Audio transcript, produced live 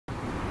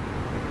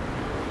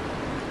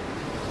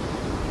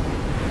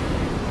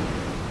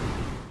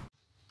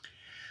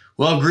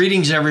Well,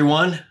 greetings,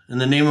 everyone, in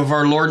the name of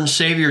our Lord and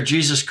Savior,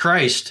 Jesus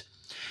Christ.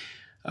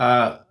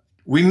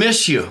 We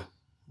miss you.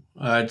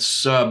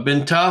 It's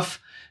been tough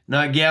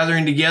not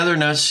gathering together,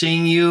 not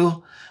seeing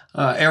you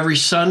every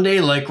Sunday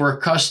like we're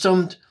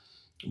accustomed,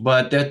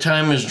 but that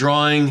time is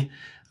drawing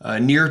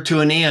near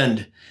to an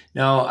end.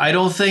 Now, I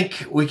don't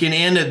think we can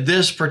end it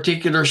this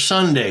particular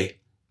Sunday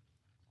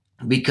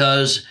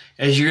because,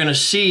 as you're going to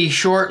see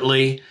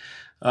shortly,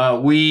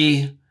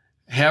 we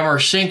have our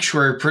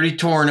sanctuary pretty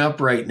torn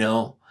up right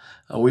now.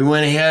 We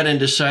went ahead and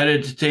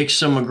decided to take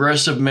some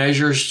aggressive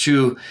measures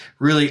to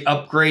really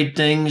upgrade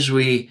things.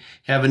 We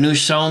have a new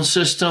sound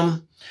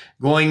system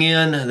going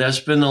in. That's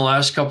been the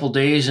last couple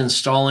days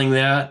installing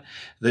that.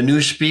 The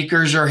new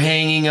speakers are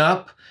hanging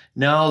up.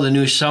 Now the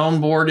new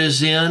soundboard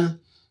is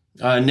in.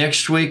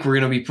 Next week, we're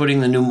going to be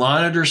putting the new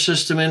monitor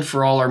system in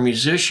for all our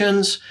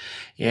musicians.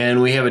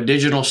 And we have a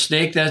digital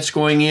snake that's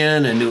going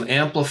in, a new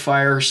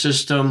amplifier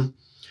system.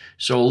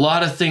 So a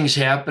lot of things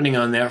happening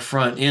on that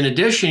front. In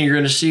addition, you're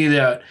going to see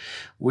that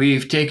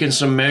we've taken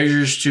some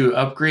measures to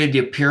upgrade the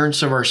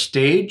appearance of our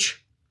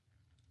stage.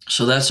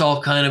 So that's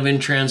all kind of in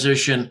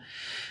transition.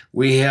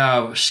 We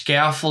have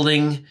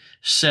scaffolding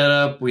set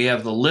up. We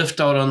have the lift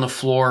out on the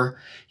floor.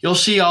 You'll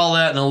see all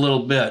that in a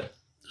little bit.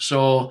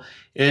 So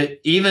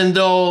even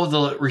though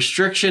the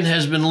restriction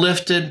has been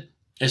lifted,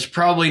 it's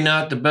probably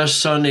not the best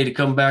Sunday to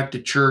come back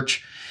to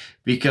church,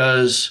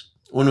 because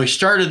when we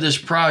started this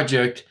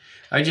project,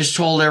 I just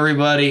told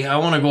everybody I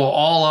want to go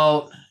all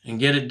out and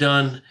get it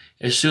done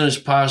as soon as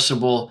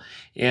possible.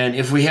 And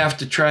if we have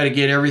to try to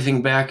get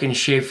everything back in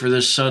shape for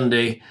this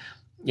Sunday,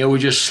 we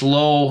just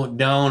slow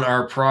down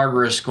our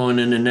progress going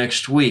into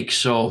next week.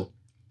 So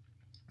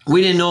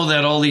we didn't know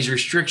that all these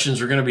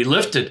restrictions were going to be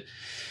lifted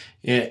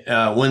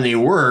when they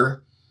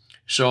were.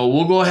 So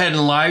we'll go ahead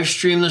and live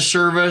stream the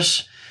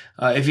service.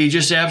 If you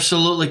just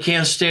absolutely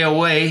can't stay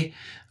away,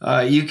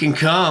 you can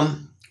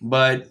come,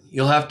 but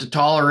you'll have to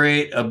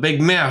tolerate a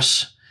big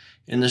mess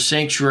in the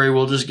sanctuary.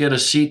 We'll just get a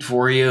seat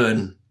for you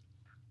and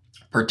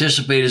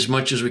participate as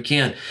much as we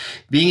can.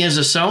 Being as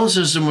the sound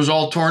system was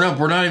all torn up,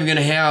 we're not even going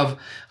to have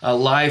a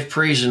live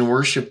praise and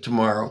worship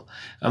tomorrow.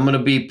 I'm going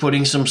to be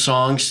putting some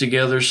songs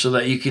together so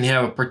that you can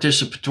have a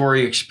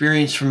participatory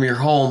experience from your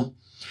home,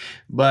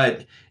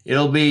 but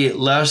it'll be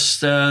less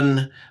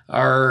than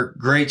our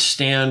great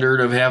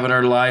standard of having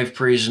our live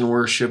praise and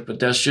worship,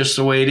 but that's just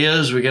the way it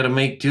is. We got to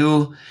make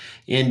do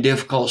in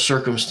difficult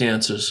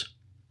circumstances.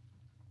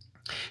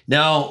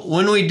 Now,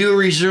 when we do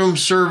resume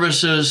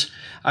services,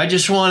 I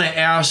just want to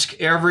ask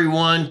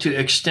everyone to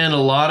extend a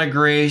lot of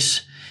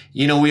grace.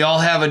 We all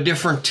have a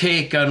different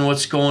take on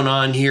what's going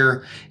on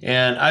here,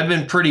 and I've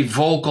been pretty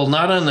vocal,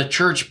 not on the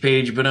church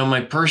page, but on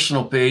my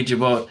personal page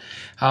about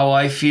how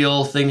I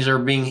feel things are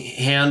being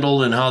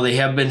handled and how they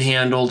have been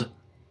handled.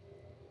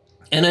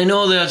 And I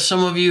know that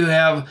some of you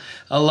have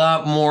a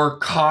lot more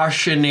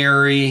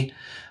cautionary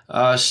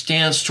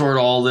stance toward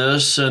all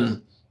this,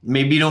 and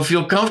maybe you don't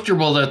feel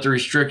comfortable that the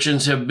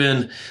restrictions have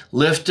been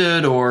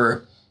lifted,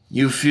 or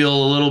you feel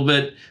a little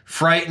bit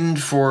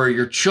frightened for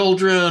your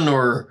children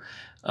or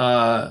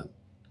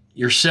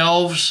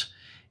yourselves.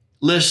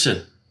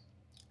 Listen,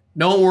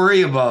 don't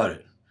worry about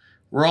it.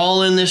 We're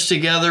all in this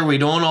together. We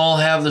don't all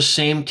have the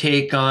same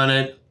take on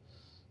it.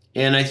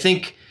 And I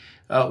think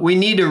we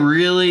need to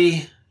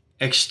really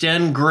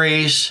extend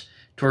grace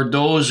toward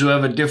those who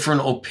have a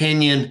different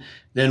opinion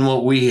than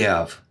what we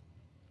have.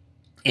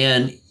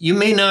 And you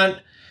may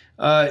not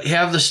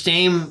have the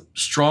same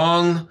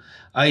strong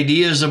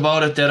ideas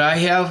about it that I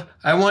have.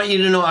 I want you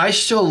to know I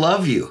still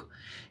love you.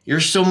 You're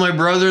still my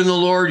brother in the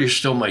Lord. You're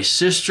still my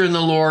sister in the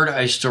Lord.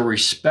 I still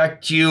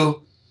respect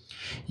you.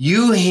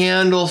 You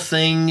handle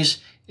things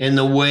in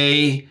the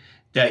way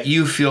that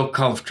you feel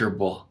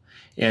comfortable.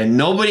 And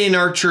nobody in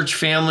our church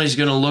family is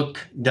going to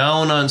look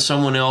down on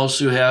someone else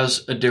who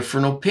has a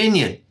different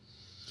opinion.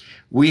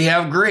 We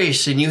have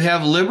grace and you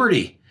have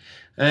liberty.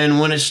 And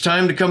when it's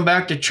time to come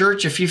back to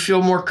church, if you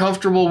feel more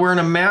comfortable wearing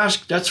a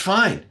mask, that's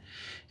fine.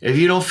 If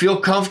you don't feel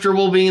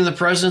comfortable being in the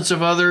presence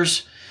of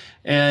others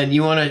and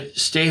you want to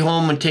stay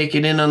home and take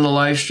it in on the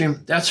live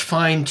stream, that's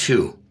fine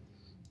too.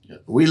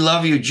 We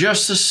love you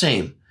just the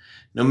same,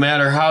 no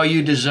matter how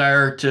you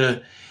desire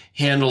to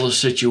handle the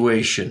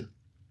situation.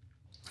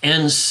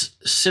 And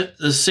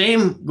the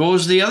same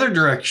goes the other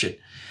direction.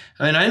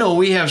 And I know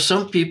we have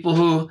some people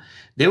who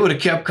they would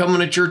have kept coming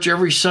to church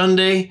every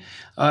Sunday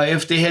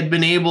if they had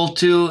been able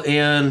to,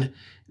 and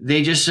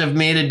they just have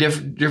made a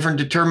different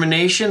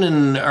determination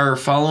and are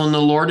following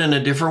the Lord in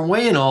a different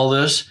way in all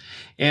this.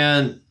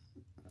 And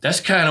that's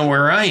kind of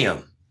where I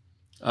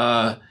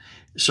am.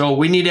 So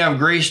we need to have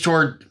grace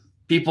toward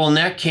people in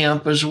that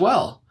camp as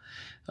well.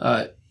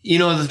 The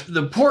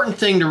important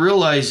thing to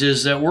realize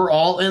is that we're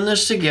all in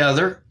this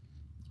together,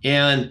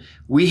 and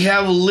we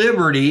have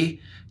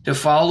liberty to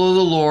follow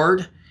the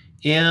Lord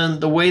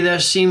in the way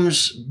that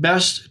seems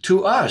best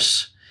to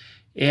us.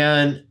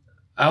 And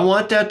I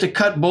want that to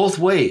cut both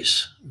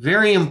ways.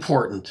 Very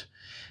important.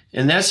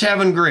 And that's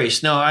having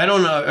grace. Now, I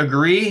don't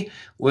agree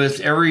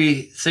with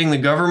everything the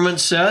government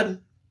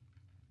said,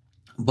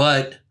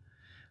 but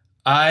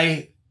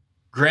I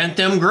grant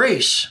them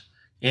grace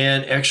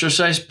and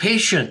exercise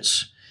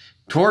patience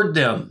toward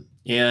them.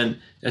 And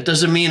that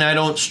doesn't mean I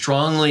don't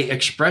strongly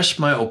express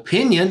my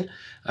opinion.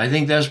 I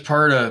think that's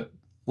part of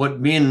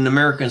what being an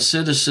American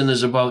citizen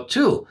is about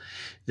too,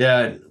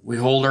 that we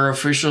hold our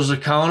officials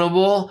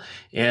accountable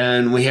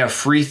and we have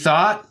free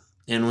thought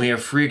and we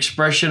have free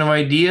expression of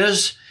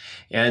ideas.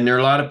 And there are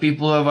a lot of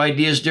people who have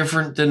ideas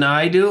different than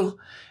I do.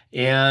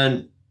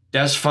 And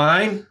that's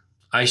fine.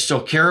 I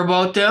still care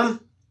about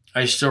them.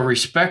 I still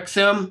respect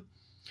them.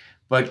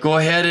 But go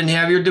ahead and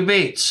have your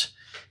debates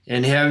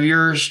and have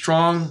your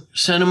strong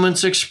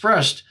sentiments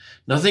expressed.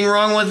 Nothing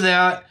wrong with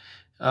that.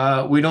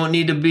 We don't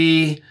need to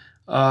be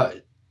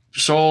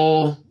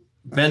so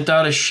bent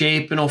out of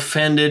shape and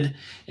offended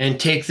and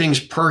take things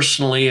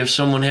personally if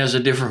someone has a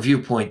different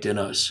viewpoint than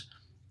us.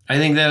 I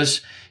think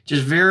that's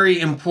just very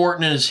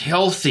important, and it's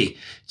healthy.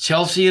 It's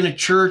healthy in a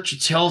church.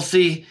 It's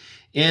healthy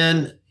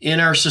in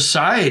our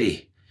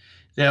society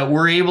that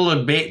we're able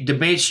to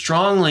debate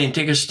strongly and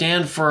take a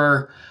stand for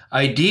our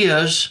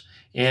ideas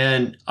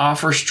and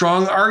offer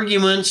strong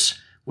arguments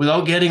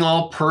without getting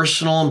all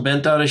personal and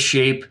bent out of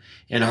shape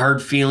and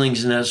hard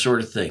feelings and that sort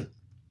of thing.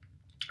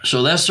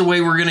 So that's the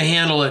way we're going to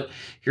handle it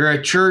here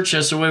at church.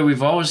 That's the way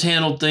we've always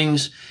handled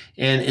things,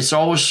 and it's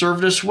always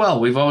served us well.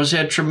 We've always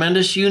had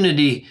tremendous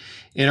unity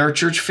in our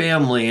church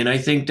family, and I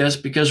think that's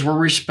because we're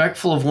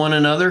respectful of one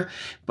another.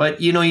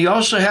 But, you know, you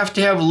also have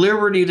to have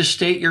liberty to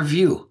state your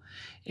view.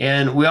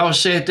 And we always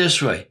say it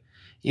this way,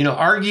 you know,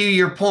 argue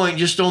your point,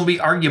 just don't be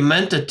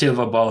argumentative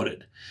about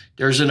it.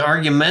 There's an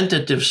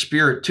argumentative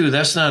spirit too.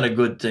 That's not a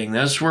good thing.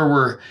 That's where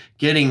we're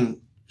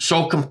getting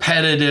so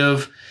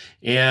competitive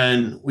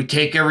and we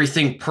take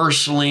everything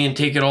personally and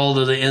take it all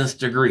to the nth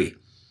degree.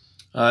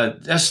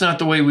 That's not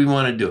the way we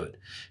want to do it.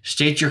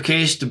 State your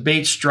case,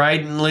 debate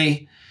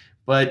stridently,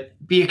 but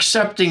be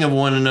accepting of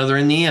one another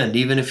in the end,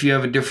 even if you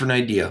have a different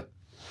idea.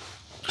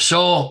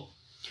 So,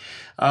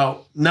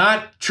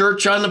 not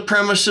church on the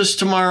premises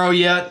tomorrow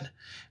yet.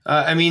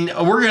 I mean,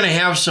 we're going to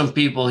have some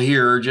people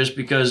here just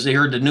because they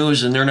heard the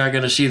news and they're not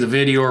going to see the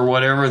video or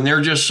whatever, and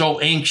they're just so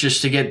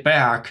anxious to get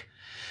back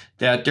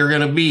that they're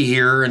going to be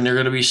here and they're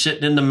going to be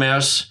sitting in the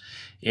mess,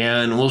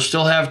 and we'll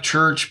still have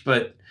church,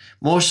 but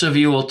most of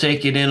you will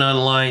take it in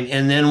online,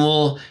 and then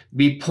we'll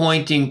be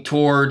pointing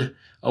toward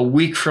a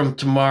week from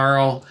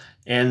tomorrow,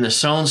 and the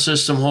sound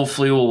system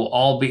hopefully will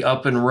all be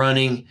up and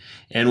running,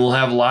 and we'll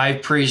have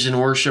live praise and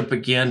worship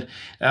again.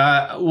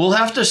 We'll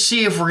have to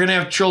see if we're going to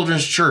have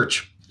children's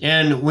church,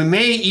 and we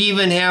may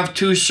even have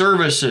two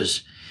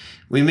services.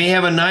 We may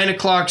have a 9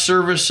 o'clock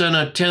service and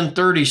a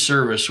 10:30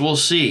 service. We'll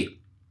see.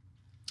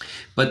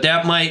 But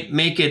that might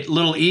make it a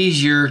little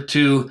easier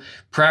to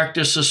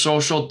practice the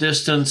social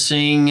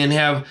distancing and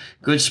have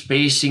good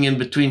spacing in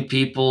between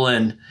people.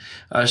 And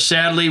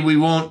sadly, we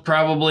won't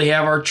probably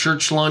have our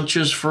church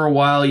lunches for a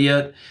while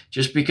yet,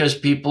 just because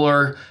people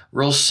are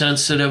real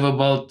sensitive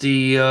about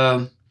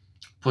the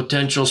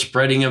potential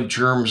spreading of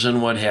germs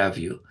and what have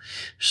you.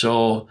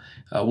 So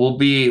we'll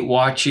be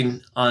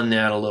watching on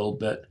that a little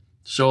bit.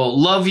 So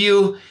love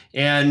you,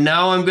 and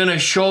now I'm going to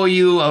show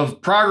you a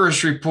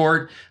progress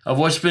report of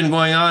what's been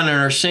going on in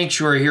our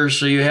sanctuary here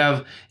so you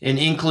have an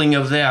inkling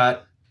of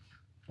that.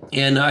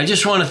 And I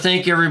just want to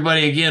thank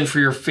everybody again for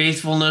your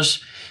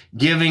faithfulness,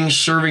 giving,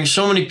 serving.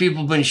 So many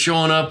people have been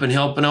showing up and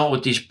helping out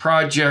with these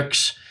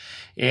projects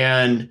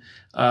and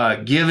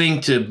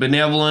giving to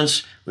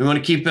benevolence. We want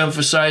to keep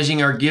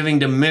emphasizing our giving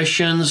to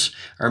missions.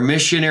 Our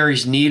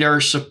missionaries need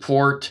our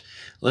support.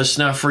 Let's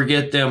not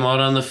forget them out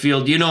on the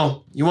field. You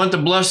know, you want the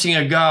blessing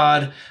of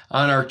God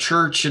on our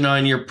church and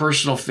on your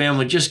personal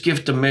family, just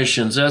give to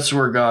missions. That's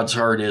where God's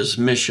heart is,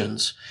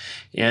 missions.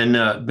 And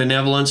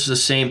benevolence, the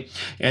same.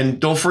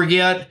 And don't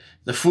forget,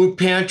 the food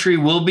pantry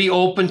will be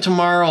open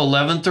tomorrow,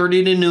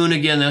 11:30 to noon.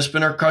 Again, that's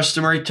been our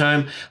customary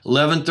time,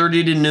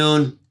 11:30 to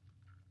noon.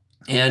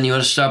 And you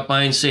want to stop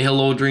by and say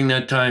hello during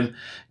that time,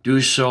 do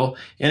so.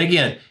 And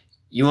again,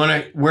 you want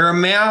to wear a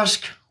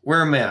mask?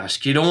 Wear a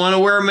mask. You don't want to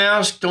wear a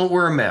mask? Don't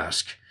wear a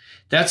mask.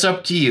 That's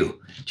up to you.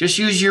 Just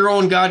use your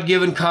own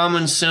God-given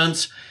common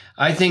sense.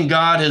 I think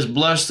God has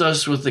blessed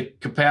us with the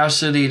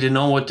capacity to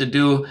know what to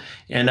do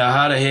and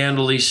how to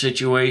handle these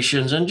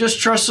situations. And just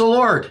trust the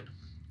Lord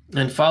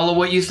and follow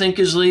what you think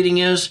His leading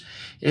is.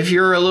 If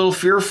you're a little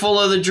fearful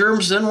of the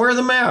germs, then wear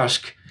the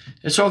mask.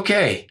 It's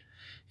okay.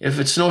 If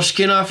it's no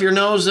skin off your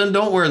nose, then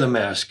don't wear the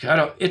mask.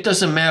 It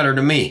doesn't matter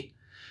to me.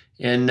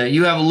 And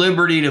you have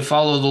liberty to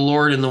follow the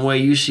Lord in the way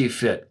you see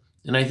fit.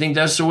 And I think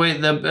that's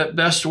the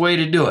best way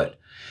to do it.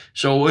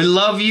 So we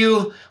love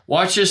you.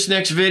 Watch this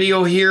next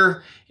video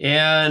here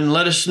and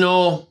let us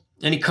know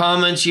any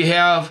comments you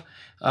have.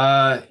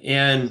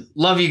 And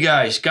love you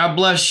guys. God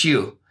bless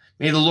you.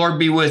 May the Lord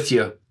be with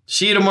you.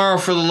 See you tomorrow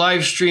for the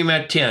live stream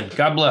at 10.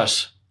 God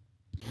bless.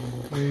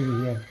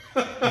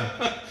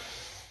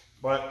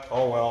 But,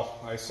 oh well,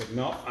 I said,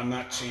 no, I'm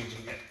not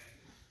changing it.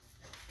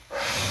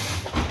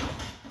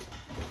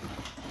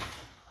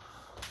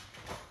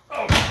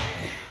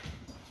 Okay.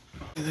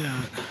 Look at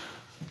that.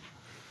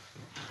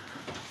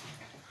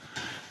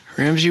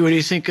 Ramsey, what do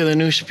you think of the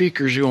new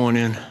speakers going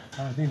in?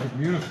 I think they're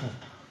beautiful.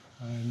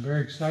 I'm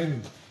very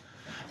excited.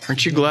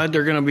 Aren't you glad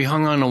they're going to be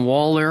hung on the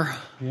wall there?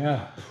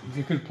 Yeah, it's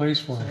a good place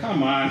for them.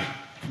 Come on.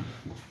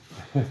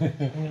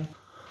 In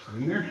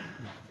there?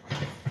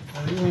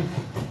 Oh, nice.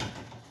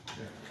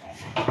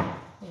 Oh,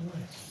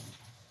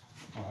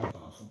 I haven't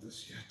off of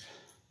this yet.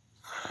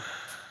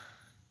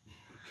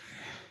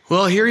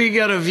 Well, here you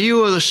got a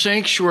view of the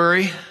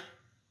sanctuary.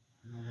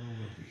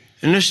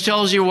 And this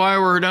tells you why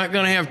we're not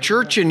going to have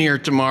church in here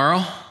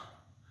tomorrow.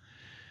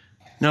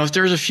 Now, if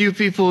there's a few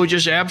people who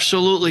just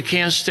absolutely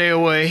can't stay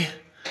away,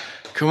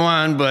 come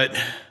on, but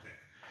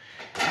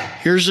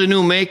here's a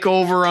new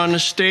makeover on the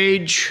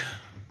stage.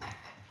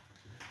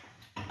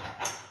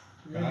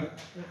 Got it?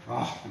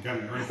 Oh, I got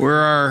it right. Where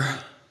our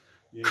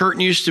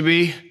curtain used to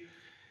be.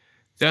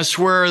 That's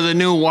where the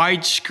new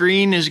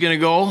widescreen is going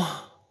to go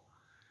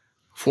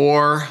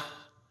for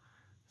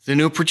the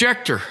new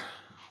projector,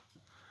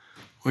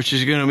 which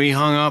is going to be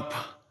hung up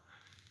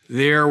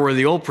there where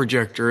the old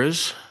projector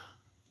is.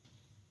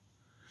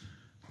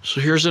 So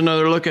here's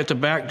another look at the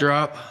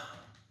backdrop.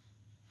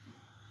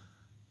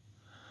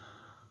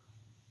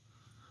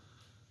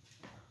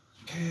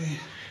 Okay.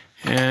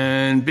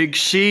 And Big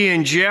C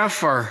and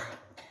Jeff are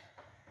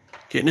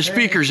getting the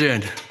speakers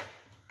in.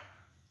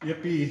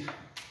 Yippee.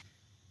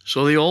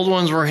 So the old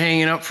ones were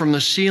hanging up from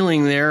the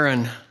ceiling there,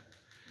 and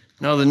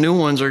now the new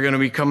ones are going to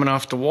be coming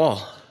off the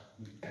wall.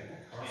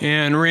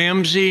 And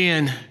Ramsey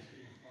and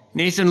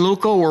Nathan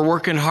Luco were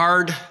working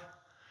hard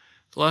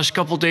the last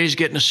couple days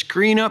getting a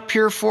screen up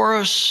here for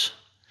us,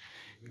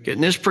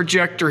 getting this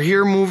projector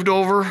here moved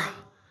over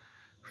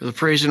for the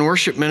praise and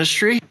worship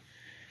ministry.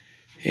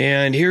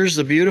 And here's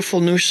the beautiful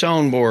new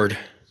soundboard.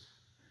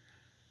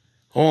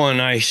 Oh, and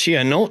I see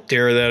a note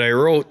there that I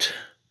wrote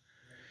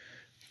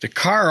to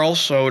Carl,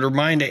 so I would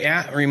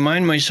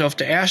remind myself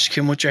to ask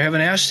him, which I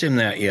haven't asked him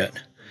that yet.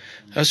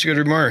 That's a good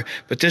reminder.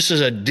 But this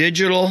is a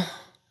digital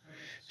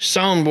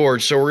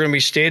soundboard, so we're going to be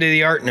state of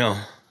the art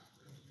now.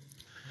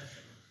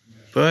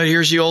 But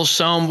here's the old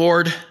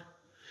soundboard,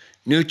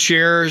 new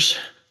chairs,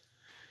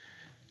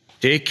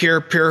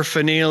 daycare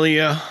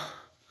paraphernalia,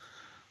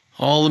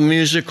 all the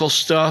musical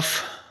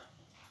stuff,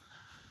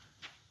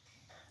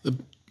 the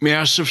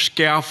massive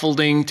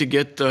scaffolding to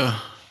get the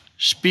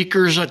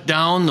speakers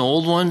down, the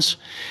old ones.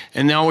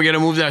 And now we got to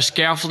move that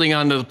scaffolding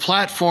onto the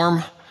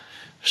platform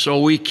so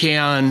we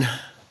can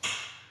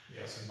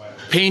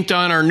paint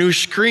on our new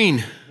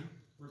screen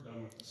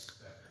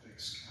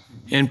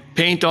and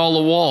paint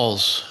all the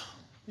walls.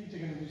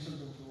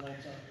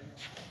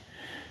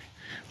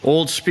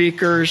 Old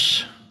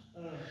speakers,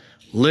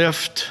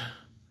 lift.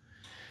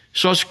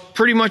 So it's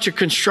pretty much a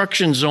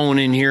construction zone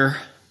in here.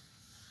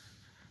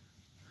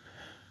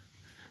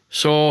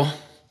 So,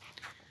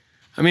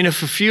 I mean,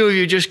 if a few of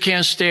you just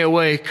can't stay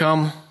away,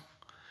 come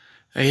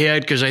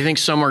ahead, because I think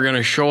some are going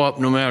to show up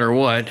no matter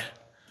what.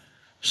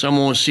 Some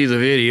won't see the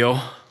video.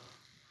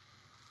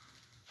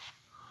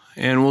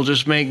 And we'll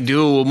just make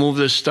do. We'll move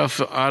this stuff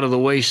out of the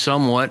way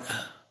somewhat.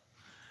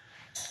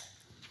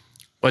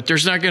 But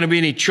there's not going to be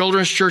any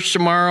children's church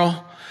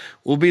tomorrow.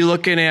 We'll be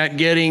looking at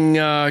getting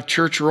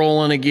church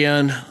rolling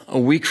again a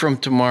week from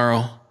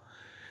tomorrow.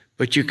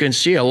 But you can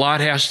see a lot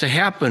has to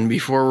happen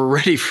before we're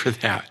ready for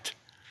that,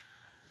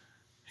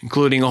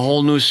 including a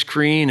whole new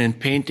screen and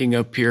painting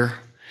up here.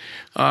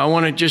 I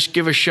want to just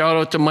give a shout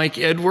out to Mike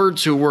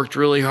Edwards, who worked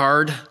really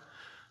hard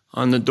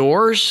on the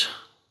doors,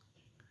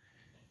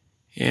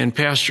 and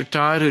Pastor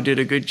Todd, who did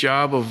a good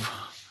job of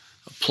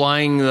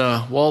applying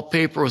the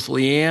wallpaper with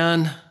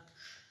Leanne.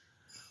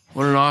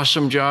 What an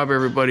awesome job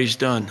everybody's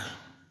done.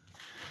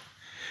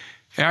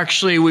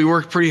 Actually, we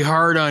worked pretty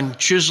hard on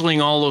chiseling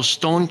all those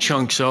stone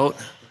chunks out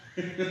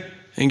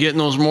and getting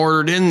those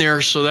mortared in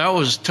there, so that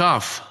was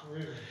tough.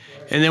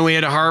 And then we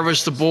had to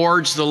harvest the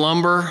boards, the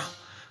lumber,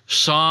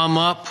 saw them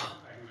up,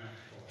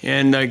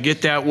 and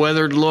get that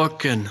weathered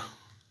look.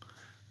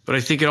 But I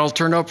think it all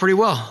turned out pretty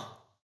well.